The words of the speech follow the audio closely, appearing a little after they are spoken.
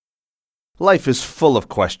Life is full of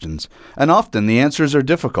questions, and often the answers are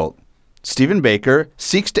difficult. Stephen Baker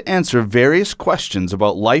seeks to answer various questions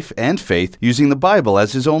about life and faith using the Bible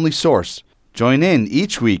as his only source. Join in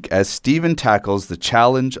each week as Stephen tackles the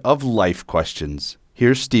challenge of life questions.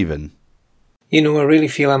 Here's Stephen. I really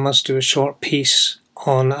feel I must do a short piece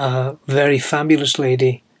on a very fabulous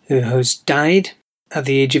lady who has died at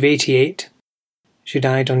the age of 88. She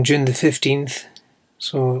died on June the 15th,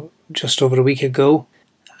 so just over a week ago.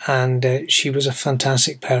 And she was a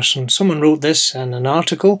fantastic person. Someone wrote this in an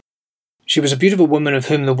article. She was a beautiful woman of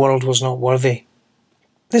whom the world was not worthy.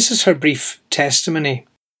 This is her brief testimony.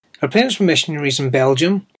 Her parents were missionaries in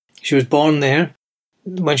Belgium. She was born there.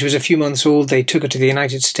 When she was a few months old, they took her to the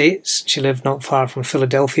United States. She lived not far from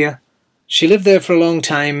Philadelphia. She lived there for a long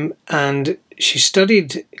time and she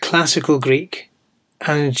studied classical Greek.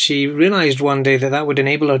 And she realised one day that would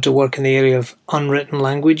enable her to work in the area of unwritten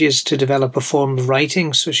languages to develop a form of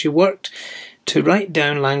writing. So she worked to write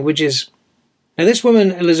down languages. Now this woman,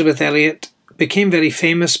 Elizabeth Elliott, became very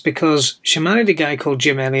famous because she married a guy called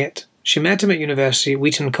Jim Elliott. She met him at university,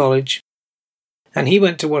 Wheaton College. And he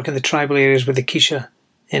went to work in the tribal areas with the Kisha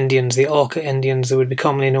Indians, the Auca Indians, they would be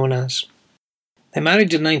commonly known as. They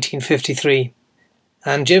married in 1953.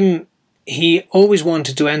 And Jim, he always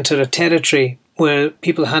wanted to enter a territory where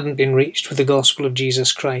people hadn't been reached with the gospel of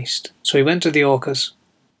Jesus Christ. So he went to the Aucas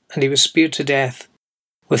and he was speared to death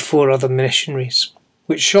with 4 other missionaries,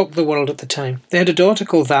 which shocked the world at the time. They had a daughter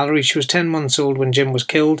called Valerie. She was 10 months old when Jim was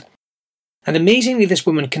killed. And amazingly, this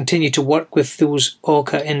woman continued to work with those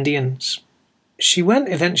Auca Indians. She went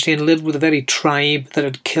eventually and lived with the very tribe that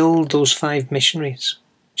had killed those 5 missionaries.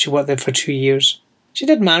 She worked there for 2 years. She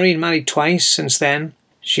did married twice since then.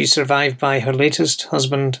 She's survived by her latest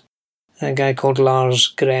husband, a guy called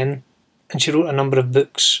Lars Gren, and she wrote a number of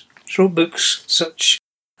books. She wrote books such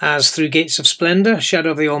as Through Gates of Splendour,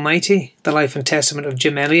 Shadow of the Almighty, The Life and Testament of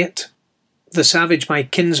Jim Elliott, The Savage, My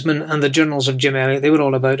Kinsman, and The Journals of Jim Elliott. They were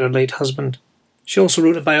all about her late husband. She also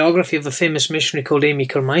wrote a biography of a famous missionary called Amy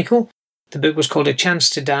Carmichael. The book was called A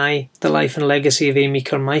Chance to Die, The Life and Legacy of Amy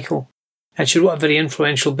Carmichael. And she wrote a very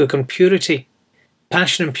influential book on purity,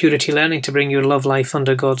 Passion and Purity, Learning to Bring Your Love Life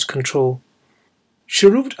Under God's Control. She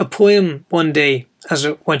wrote a poem one day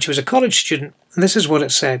when she was a college student, and this is what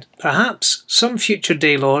it said. Perhaps some future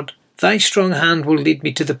day, Lord, thy strong hand will lead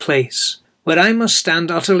me to the place where I must stand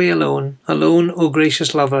utterly alone, O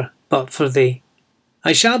gracious lover, but for thee.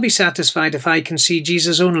 I shall be satisfied if I can see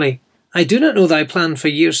Jesus only. I do not know thy plan for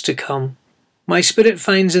years to come. My spirit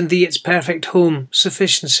finds in thee its perfect home,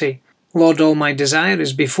 sufficiency. Lord, all my desire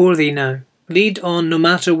is before thee now. Lead on no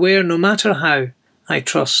matter where, no matter how, I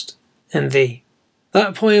trust in thee.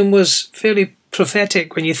 That poem was fairly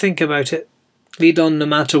prophetic when you think about it. Lead on no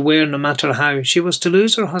matter where, no matter how. She was to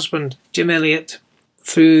lose her husband, Jim Elliott,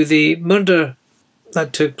 through the murder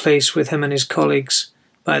that took place with him and his colleagues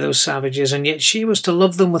by those savages, and yet she was to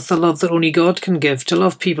love them with the love that only God can give, to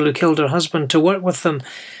love people who killed her husband, to work with them,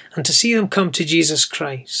 and to see them come to Jesus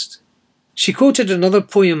Christ. She quoted another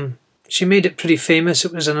poem. She made it pretty famous.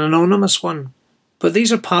 It was an anonymous one. But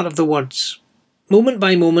these are part of the words. Moment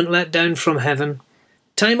by moment let down from heaven,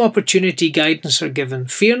 time, opportunity, guidance are given.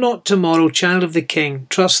 Fear not tomorrow, child of the King.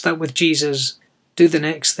 Trust that with Jesus, do the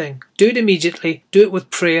next thing. Do it immediately. Do it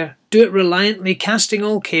with prayer. Do it reliantly, casting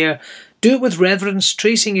all care. Do it with reverence,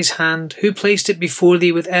 tracing his hand, who placed it before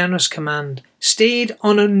thee with earnest command. Stayed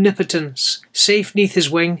on omnipotence, safe neath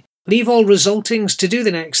his wing. Leave all resultings to do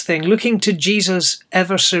the next thing. Looking to Jesus,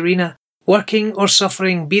 ever serena. Working or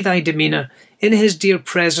suffering, be thy demeanour. In his dear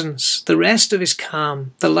presence, the rest of his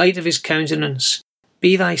calm, the light of his countenance.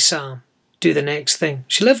 Be thy psalm, do the next thing.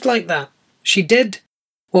 She lived like that. She did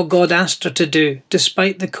what God asked her to do,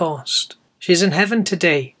 despite the cost. She's in heaven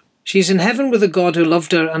today. She's in heaven with a God who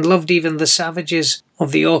loved her and loved even the savages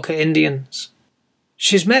of the Auca Indians.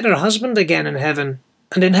 She's met her husband again in heaven,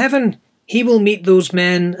 and in heaven he will meet those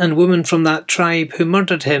men and women from that tribe who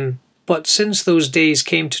murdered him, but since those days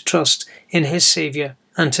came to trust in his Saviour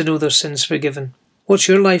and to know their sins forgiven. What's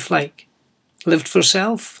your life like? Lived for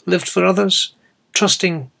self? Lived for others?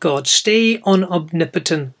 Trusting God. Stay on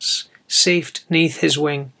omnipotence, safe neath his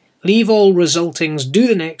wing. Leave all resultings, do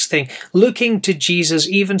the next thing. Looking to Jesus,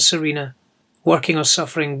 even serena. Working or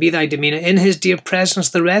suffering, be thy demeanour. In his dear presence,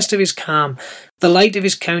 the rest of his calm. The light of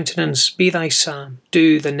his countenance, be thy psalm.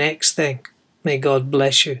 Do the next thing. May God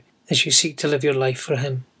bless you as you seek to live your life for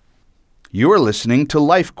him. You are listening to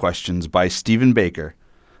Life Questions by Stephen Baker,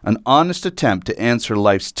 an honest attempt to answer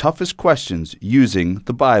life's toughest questions using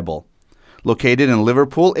the Bible. Located in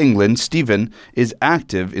Liverpool, England, Stephen is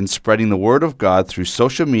active in spreading the Word of God through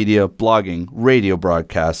social media, blogging, radio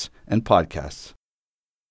broadcasts, and podcasts.